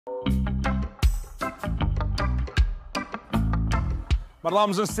Mae'r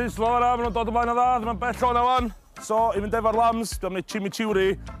lambs yn sizzlo yna, maen nhw'n dod ymlaen o dda, ddim yn bell o'na wan. So, i fynd efo'r lambs, dwi'n gwneud chimichurri,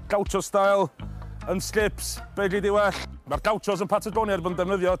 gaucho style, yn slips, be gyd i well. Mae'r gauchos yn Patagonia wedi bod yn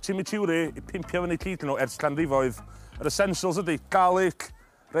defnyddio chimichurri i pimpio fyny cyd nhw ers canrifoedd. Yr essentials ydy garlic,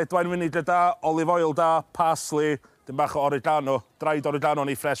 red wine vinegar da, olive oil da, parsley, dim bach o oregano, dried oregano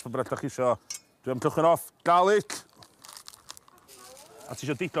neu fresh pe brydach chi isio. Dwi'n cychwyn off garlic. A ti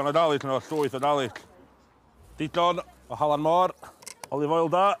isio digon o garlic yno, llwyth o garlic. Digon o halan môr. Olive oil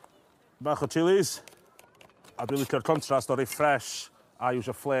da, bach o chilies, a dwi'n licio'r contrast o rei fresh a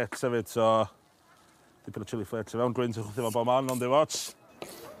iwsio flakes hefyd, so dipyn o chili flakes i fewn, gwyn ti'n chwthu fo bob man, ond watch.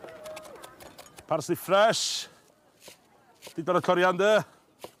 Parsley fresh, digon o coriander,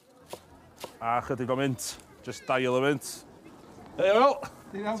 a chydig o mint, just dail o mint. Hei wel,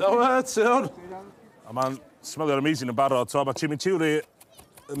 ti'n a mae'n smellio'r amazing yn barod, so mae chimichurri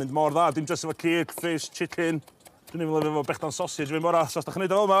yn mynd mor dda, dim just efo cig, fish, chicken. Dwi'n mynd efo bechdan sausage fi'n bora, so os da chi'n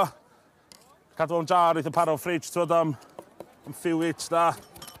neud o fel yma, cadw o'n jar, eitha paro fridge, twyd am few weeks da.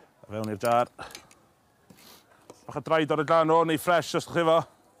 A fewn i'r jar. Bach o dried oregano, neu fresh os da chi efo.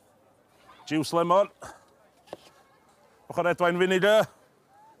 Juice lemon. Bach o red wine vinegar.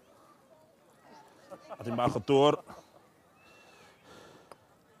 A dim bach o dŵr.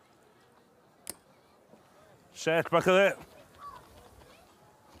 Shake bach ydi.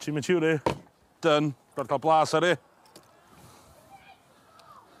 Chimichurri. Done. Gwrdd cael blas ar i.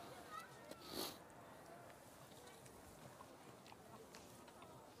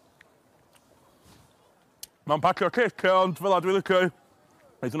 Mae'n pacio cic, ond fel a dwi'n licio.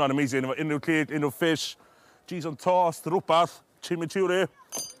 Neud hwnna'n amazing efo unrhyw cig, unrhyw fish, cheese on toast, rhywbeth, chimichurri,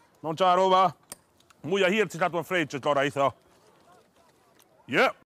 mewn jar o yma. Mwy o hir ti'n cadw yn fridge y gorau eitho. Yep.